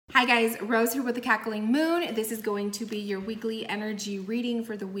Hi guys, Rose here with the Cackling Moon. This is going to be your weekly energy reading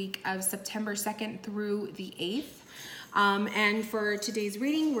for the week of September 2nd through the 8th. And for today's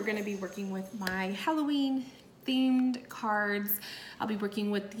reading, we're going to be working with my Halloween themed cards. I'll be working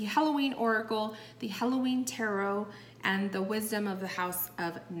with the Halloween Oracle, the Halloween Tarot, and the Wisdom of the House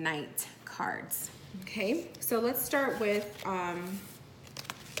of Night cards. Okay, so let's start with,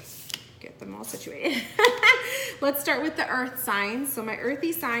 get them all situated. Let's start with the earth signs. So my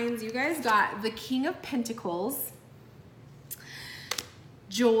earthy signs, you guys got the King of Pentacles,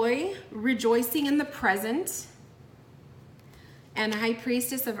 joy, rejoicing in the present, and High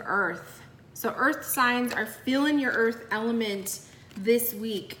Priestess of Earth. So earth signs are feeling your earth element this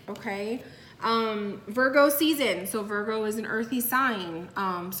week, okay? Virgo season. So Virgo is an earthy sign.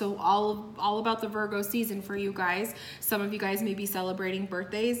 So all about the Virgo season for you guys. Some of you guys may be celebrating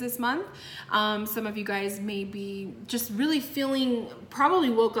birthdays this month. Some of you guys may be just really feeling, probably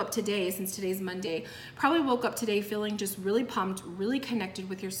woke up today, since today's Monday, probably woke up today feeling just really pumped, really connected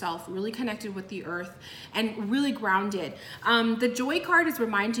with yourself, really connected with the earth, and really grounded. The joy card is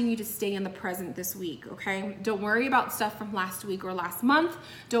reminding you to stay in the present this week, okay? Don't worry about stuff from last week or last month.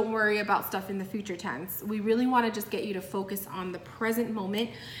 Don't worry about stuff in the future tense. We really want to just get you to focus on the present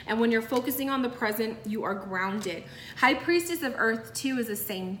moment. And when you're focusing on the present, you are grounded. High Priestess of Earth too is the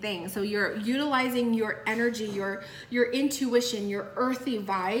same thing. So you're utilizing your energy, your intuition, your earthy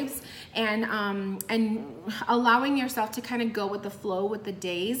vibes, and allowing yourself to kind of go with the flow with the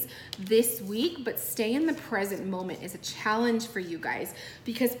days this week, but stay in the present moment is a challenge for you guys,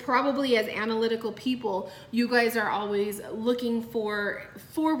 because probably as analytical people, you guys are always looking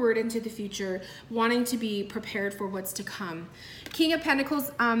forward into the future, wanting to be prepared for what's to come. King of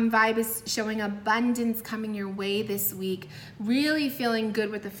Pentacles vibe is showing abundance coming your way this week. Really feeling good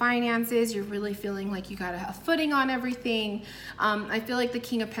with the finances. You're really feeling like you got a footing on everything. I feel like the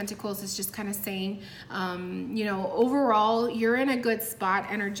King of Pentacles is just kind of saying, you know, overall, you're in a good spot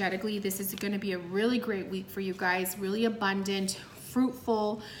energetically. This is going to be a really great week for you guys. Really abundant,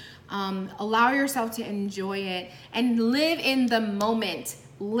 fruitful. Allow yourself to enjoy it and live in the moment.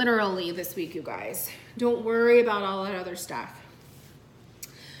 Literally this week, you guys. Don't worry about all that other stuff.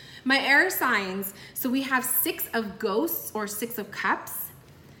 My air signs, so we have 6 of Ghosts or 6 of Cups,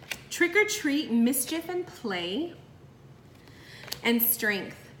 Trick or Treat, Mischief and Play, and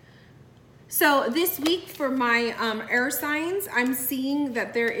Strength. So this week for my air signs, I'm seeing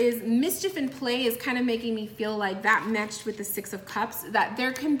that there is mischief and play is kind of making me feel like that matched with the 6 of Cups, that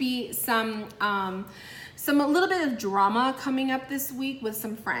there can be a little bit of drama coming up this week with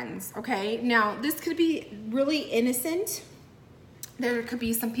some friends, okay? Now, this could be really innocent. There could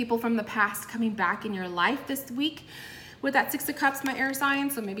be some people from the past coming back in your life this week with that 6 of Cups, my air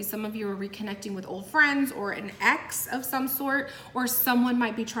sign. So maybe some of you are reconnecting with old friends or an ex of some sort, or someone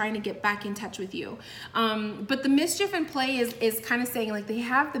might be trying to get back in touch with you. But the mischief and play is kind of saying like they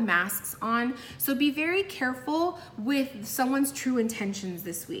have the masks on. So be very careful with someone's true intentions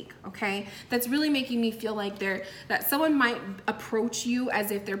this week, okay? That's really making me feel like that someone might approach you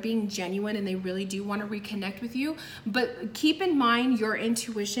as if they're being genuine and they really do want to reconnect with you. But keep in mind your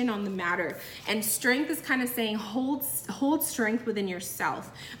intuition on the matter. And strength is kind of saying hold strength within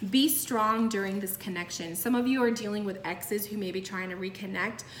yourself. Be strong during this connection. Some of you are dealing with exes who may be trying to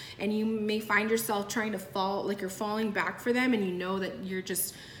reconnect, and you may find yourself trying to fall, like you're falling back for them, and you know that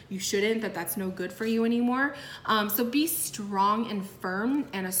you shouldn't, that's no good for you anymore. So be strong and firm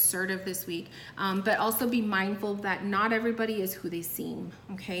and assertive this week, but also be mindful that not everybody is who they seem,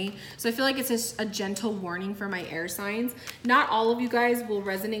 okay? So I feel like it's a gentle warning for my air signs. Not all of you guys will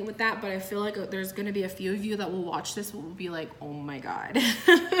resonate with that, but I feel like there's gonna be a few of you that will watch this will be like, oh my God.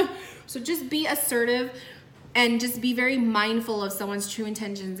 So just be assertive and just be very mindful of someone's true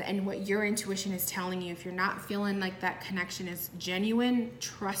intentions and what your intuition is telling you. If you're not feeling like that connection is genuine,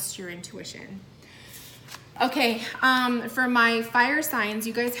 trust your intuition. Okay, for my fire signs,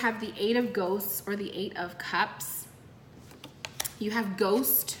 you guys have the 8 of Ghosts or the 8 of Cups. You have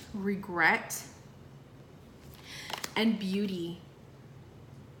Ghost, Regret, and Beauty.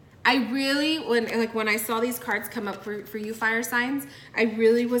 I really, when I saw these cards come up for you fire signs, I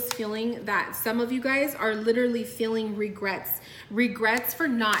really was feeling that some of you guys are literally feeling regrets for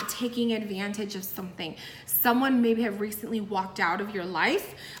not taking advantage of something. Someone maybe have recently walked out of your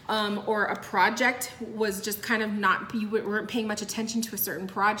life, or a project was just kind of you weren't paying much attention to a certain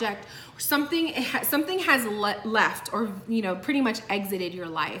project, or something has left, or pretty much exited your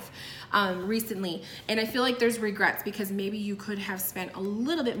life recently. And I feel like there's regrets because maybe you could have spent a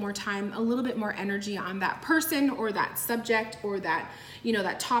little bit more more time, a little bit more energy on that person or that subject or that, you know,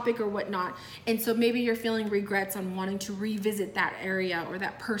 that topic or whatnot. And so maybe you're feeling regrets on wanting to revisit that area or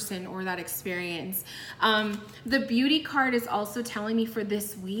that person or that experience. The beauty card is also telling me for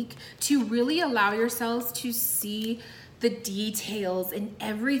this week to really allow yourselves to see the details in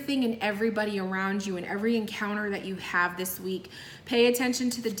everything and everybody around you and every encounter that you have this week. Pay attention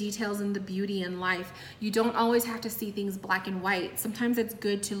to the details and the beauty in life. You don't always have to see things black and white. Sometimes it's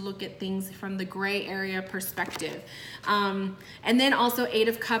good to look at things from the gray area perspective. And then also 8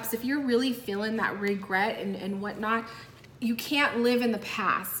 of Cups, if you're really feeling that regret and whatnot, you can't live in the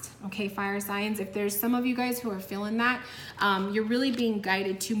past, okay, fire signs? If there's some of you guys who are feeling that, you're really being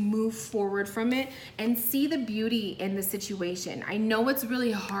guided to move forward from it and see the beauty in the situation. I know it's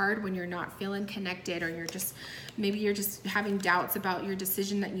really hard when you're not feeling connected or maybe you're just having doubts about your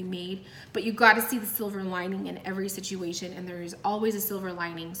decision that you made, but you got to see the silver lining in every situation, and there is always a silver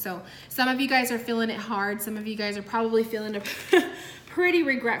lining. So some of you guys are feeling it hard. Some of you guys are probably feeling pretty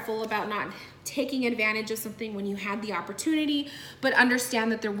regretful about not taking advantage of something when you had the opportunity, but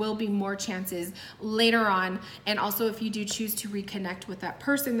understand that there will be more chances later on. And also if you do choose to reconnect with that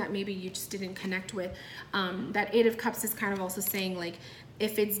person that maybe you just didn't connect with, that 8 of Cups is kind of also saying, like,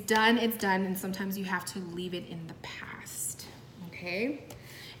 if it's done, it's done, and sometimes you have to leave it in the past, okay?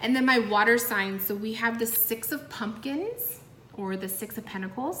 And then my water signs, so we have the 6 of Pumpkins or the 6 of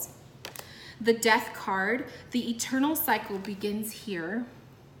Pentacles, the Death card, the eternal cycle begins here,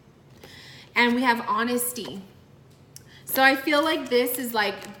 and we have honesty. So I feel like this is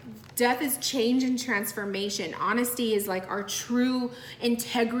like, death is change and transformation. Honesty is like our true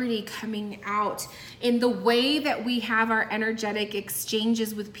integrity coming out in the way that we have our energetic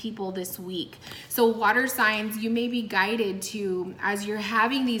exchanges with people this week. So water signs, you may be guided to, as you're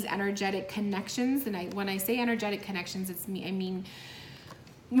having these energetic connections, and when I say energetic connections, I mean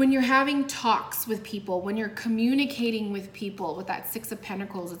when you're having talks with people, when you're communicating with people with that 6 of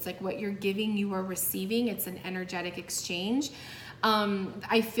Pentacles, it's like what you're giving, you are receiving. It's an energetic exchange.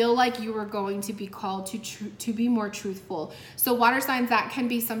 I feel like you are going to be called to be more truthful. So water signs, that can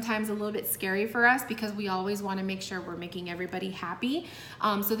be sometimes a little bit scary for us because we always want to make sure we're making everybody happy.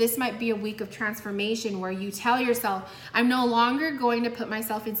 So this might be a week of transformation where you tell yourself, I'm no longer going to put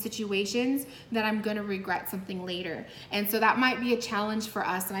myself in situations that I'm going to regret something later. And so that might be a challenge for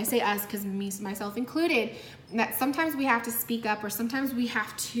us. And I say us because myself included, that sometimes we have to speak up, or sometimes we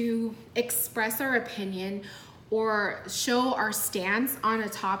have to express our opinion or show our stance on a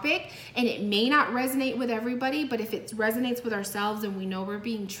topic, and it may not resonate with everybody, but if it resonates with ourselves and we know we're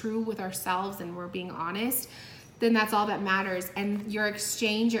being true with ourselves and we're being honest, then that's all that matters. And your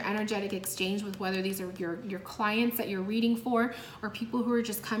exchange, your energetic exchange with whether these are your clients that you're reading for or people who are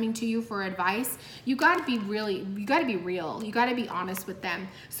just coming to you for advice, you gotta be real, you gotta be honest with them.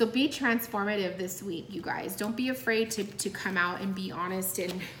 So be transformative this week, you guys. Don't be afraid to come out and be honest,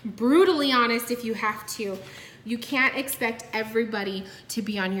 and brutally honest if you have to. You can't expect everybody to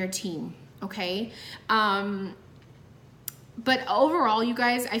be on your team, okay? But overall, you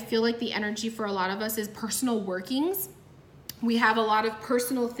guys, I feel like the energy for a lot of us is personal workings. We have a lot of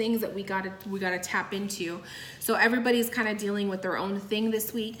personal things that we gotta tap into. So everybody's kind of dealing with their own thing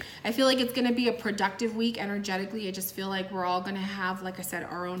this week. I feel like it's gonna be a productive week energetically. I just feel like we're all gonna have, like I said,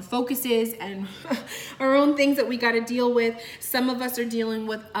 our own focuses and our own things that we gotta deal with. Some of us are dealing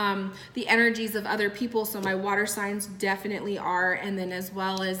with the energies of other people. So my water signs definitely are, and then as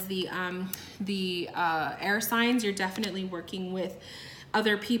well as the air signs, you're definitely working with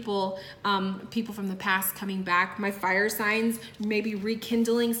other people, people from the past coming back. My fire signs, maybe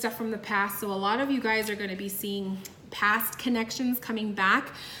rekindling stuff from the past. So a lot of you guys are going to be seeing past connections coming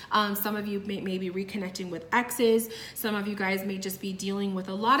back. Some of you may be reconnecting with exes. Some of you guys may just be dealing with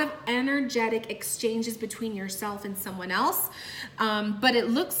a lot of energetic exchanges between yourself and someone else. But it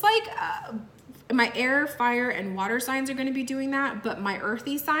looks like my air, fire, and water signs are going to be doing that. But my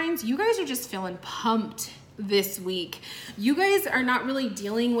earthy signs, you guys are just feeling pumped this week. You guys are not really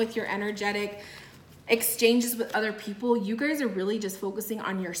dealing with your energetic exchanges with other people. You guys are really just focusing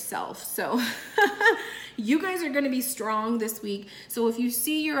on yourself. So you guys are going to be strong this week. So if you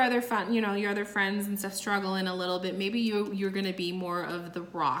see your other your other friends and stuff struggling a little bit, maybe you're going to be more of the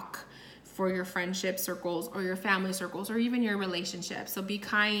rock for your friendship circles or your family circles or even your relationships. So be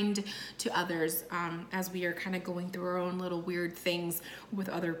kind to others as we are kind of going through our own little weird things with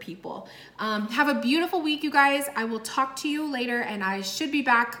other people. Have a beautiful week, you guys. I will talk to you later, and I should be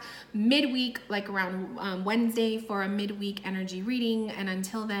back midweek, like around Wednesday, for a midweek energy reading. And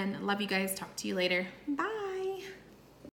until then, love you guys. Talk to you later. Bye.